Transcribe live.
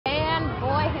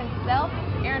myself,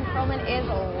 Aaron Perlman, is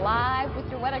live with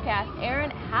your weathercast.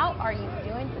 Aaron, how are you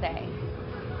doing today?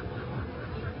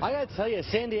 I gotta tell you,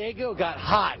 San Diego got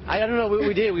hot. I don't know what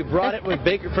we did. We brought it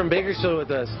from Bakersfield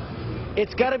with us.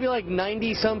 It's got to be like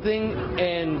 90 something,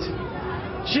 and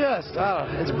just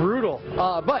it's brutal.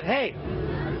 But hey,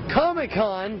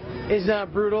 Comic-Con is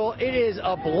not brutal. It is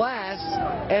a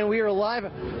blast, and we are live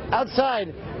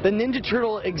outside the Ninja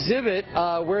Turtle exhibit,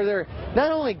 where they're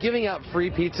not only giving out free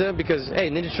pizza because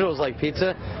hey, Ninja Turtles like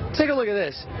pizza. Take a look at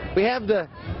this. We have the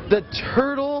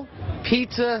Turtle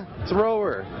Pizza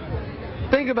Thrower.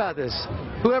 Think about this.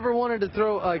 Whoever wanted to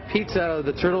throw a pizza out of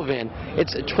the Turtle van,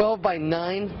 it's 12 by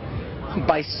 9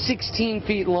 by 16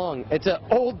 feet long. It's an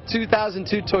old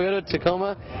 2002 Toyota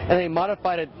Tacoma, and they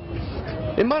modified it.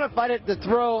 They modified it to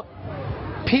throw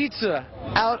pizza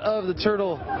out of the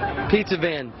Turtle pizza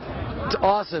van. It's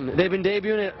awesome. They've been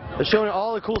debuting it, showing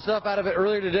all the cool stuff out of it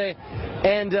earlier today.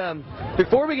 And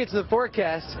before we get to the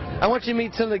forecast, I want you to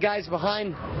meet some of the guys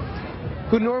behind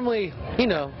who normally, you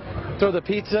know, throw the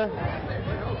pizza.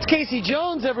 It's Casey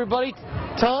Jones, everybody.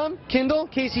 Tom, Kendall,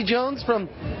 Casey Jones from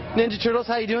Ninja Turtles.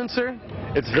 How you doing, sir?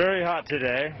 It's very hot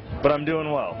today, but I'm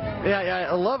doing well. Yeah,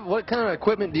 I love. What kind of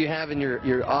equipment do you have in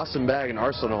your awesome bag and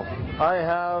arsenal?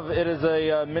 It is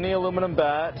a mini aluminum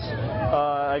bat.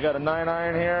 I got a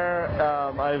 9-iron here.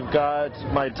 I've got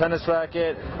my tennis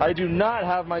racket. I do not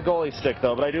have my goalie stick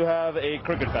though, but I do have a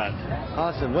cricket bat.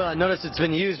 Awesome. Well, I noticed it's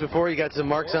been used before. You got some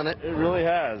marks on it. It really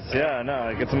has. Yeah, no,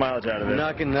 I get some mileage out of it.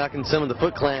 Knocking some of the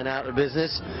Foot Clan out of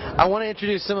business. I want to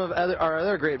introduce some of our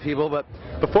other great people, but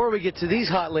before we get to these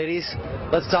hot ladies,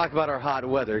 let's talk about our hot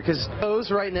weather. Because those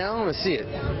right now, I want to see it.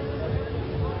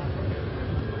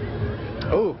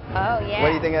 Oh. Oh, yeah. What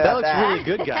do you think about that? That looks really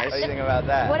good, guys. What do you think about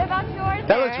that? What about yours,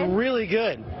 That Aaron? looks really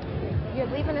good. You're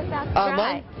leaving us out to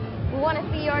dry. We want to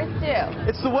see yours, too.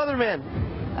 It's the weatherman.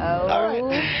 Oh. All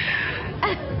right.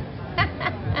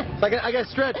 I got to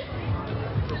stretch.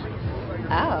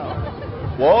 Oh.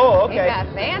 Whoa, okay. You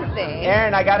got fancy.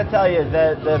 Aaron, I got to tell you,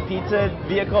 the pizza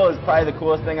vehicle is probably the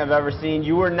coolest thing I've ever seen.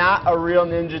 You were not a real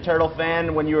Ninja Turtle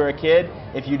fan when you were a kid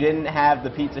if you didn't have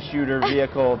the pizza shooter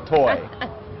vehicle toy.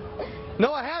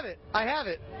 No, I have it. I have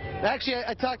it. Actually,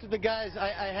 I talked to the guys.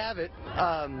 I have it.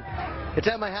 It's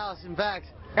at my house. In fact,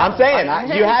 I'm saying,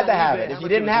 you had to have it. If you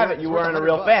didn't have it, you weren't a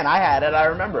real fan. I had it. I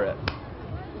remember it.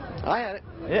 I had it.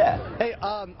 Yeah. Hey,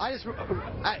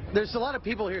 there's a lot of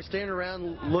people here standing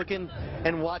around looking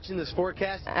and watching this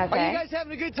forecast. Okay. Are you guys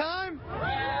having a good time?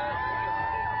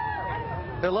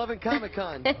 They're loving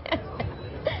Comic-Con.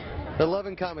 They're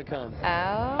loving Comic-Con. Oh.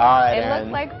 All right, it Aaron.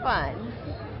 looks like fun.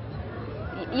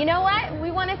 You know what? We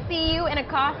want to see you in a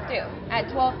costume at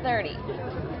 12:30.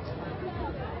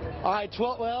 All right,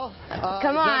 well, Come it's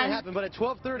not on. gonna happen, but at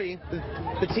 12:30,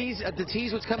 the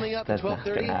tease what's coming up That's at not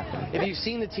gonna 12:30. happen. If you've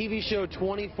seen the TV show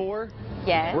 24,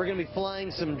 Yes. we're gonna be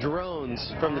flying some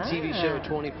drones from the TV show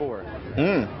 24.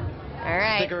 Mm. All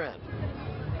right. Stick around.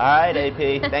 All right,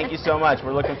 AP. Thank you so much.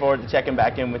 We're looking forward to checking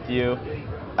back in with you,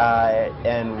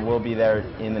 and we'll be there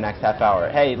in the next half hour.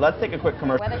 Hey, let's take a quick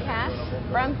commercial.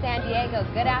 Weathercast from San Diego.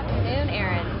 Good afternoon,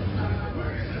 Aaron.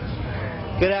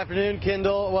 Good afternoon,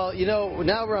 Kendall. Well, you know,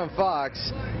 now we're on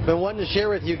Fox. Been wanting to share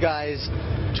with you guys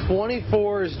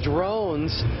 24's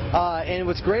drones. And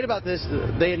what's great about this,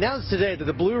 they announced today that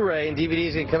the Blu-ray and DVD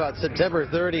is going to come out September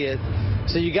 30th.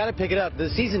 So you got to pick it up. The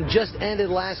season just ended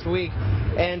last week.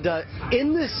 And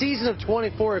in this season of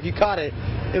 24, if you caught it,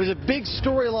 it was a big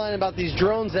storyline about these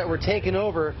drones that were taken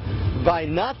over by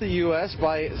not the U.S.,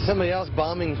 by somebody else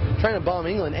trying to bomb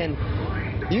England. And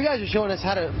you guys are showing us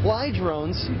how to fly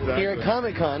drones here at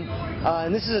Comic-Con,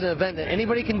 and this is an event that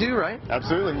anybody can do, right?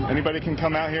 Absolutely. Anybody can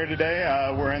come out here today.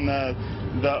 We're in the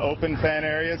open fan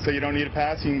area, so you don't need a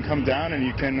pass. You can come down and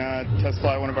you can test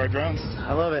fly one of our drones.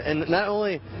 I love it. And not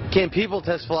only can people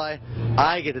test fly,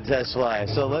 I get to test fly.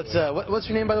 So let's. What's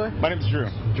your name, by the way? My name is Drew.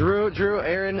 Drew,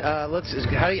 Aaron. How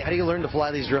do you learn to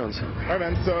fly these drones? All right,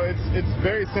 man. So it's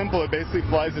very simple. It basically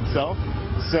flies itself.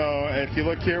 So if you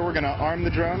look here, we're going to arm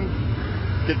the drone.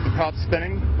 Get the props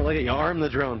spinning. I like it. You arm the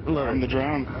drone. Arm the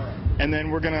drone. And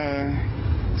then we're going to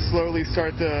slowly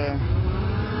start to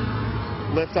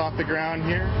lift off the ground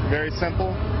here. Very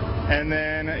simple. And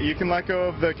then you can let go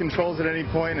of the controls at any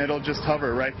point and it'll just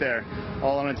hover right there,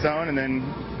 all on its own. And then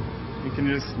you can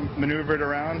just maneuver it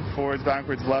around, forwards,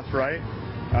 backwards, left, right.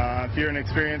 If you're an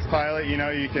experienced pilot, you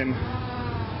know you can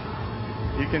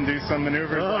do some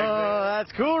maneuvers like this. Oh,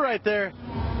 that's cool right there.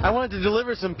 I wanted to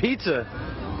deliver some pizza.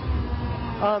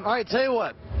 All right, tell you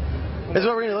what. This is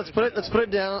what we're gonna do. Let's put it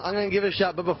down. I'm gonna give it a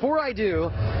shot. But before I do,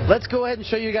 let's go ahead and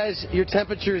show you guys your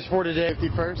temperatures for today. Safety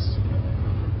first.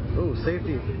 Oh,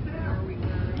 safety.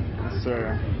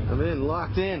 sir. I'm in,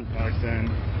 locked in. Locked in.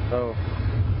 Oh,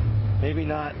 maybe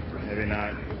not. Maybe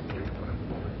not.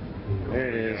 There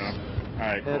it is. All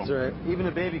right, cool. That's right. Even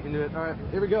a baby can do it. All right,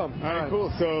 here we go. All right,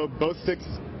 cool. So both sticks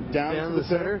down to the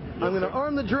center. Yes, I'm going to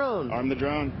arm the drone. Arm the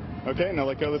drone. Okay, now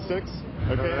let go of the sticks.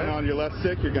 Okay, right. and on your left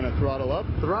stick, you're going to throttle up.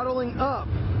 Throttling up.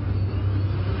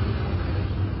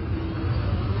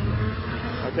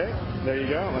 Okay, there you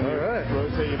go. Let me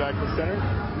rotate you back to center.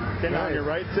 Okay, now on your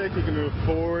right stick, you can move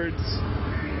forwards.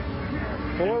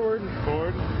 Forward.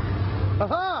 Forward.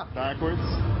 Aha! Backwards.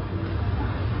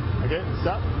 Okay,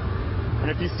 stop. And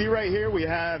if you see right here, we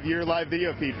have your live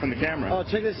video feed from the camera. Oh,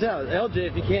 check this out. LJ,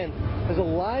 if you can. There's a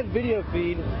live video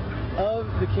feed of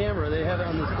the camera. They have it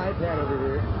on this iPad over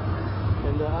here.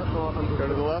 And Go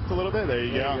to the left a little bit. There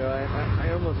you go.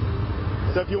 I almost...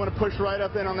 So if you want to push right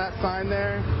up in on that sign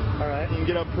there, all right, you can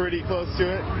get up pretty close to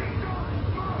it.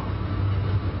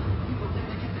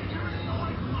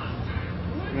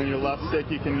 And then your left stick,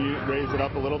 you can raise it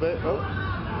up a little bit. Oh.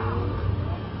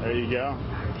 There you go.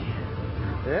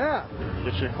 Yeah.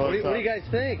 Get your close up. What do you guys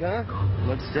think, huh?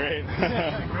 Looks great.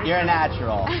 You're a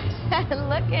natural.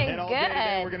 Looking and all good. day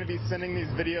today, we're going to be sending these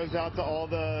videos out to all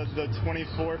the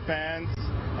 24 fans,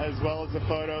 as well as the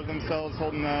photo of themselves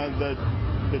holding the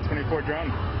 24 drone.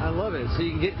 I love it. So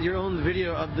you can get your own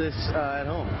video of this at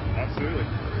home. Absolutely.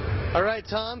 All right,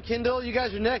 Tom, Kendall, you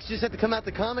guys are next. You just have to come out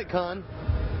to Comic-Con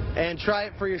and try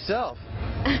it for yourself.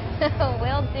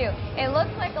 Will do. It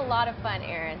looks like a lot of fun,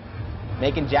 Aaron.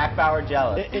 Making Jack Bauer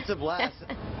jealous. It's a blast.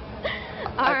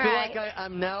 I feel like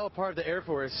I'm now a part of the Air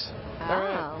Force. Oh. All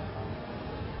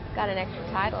right. Got an extra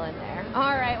title in there.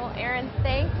 All right, well, Aaron,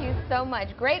 thank you so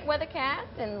much. Great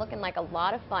weathercast and looking like a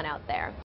lot of fun out there.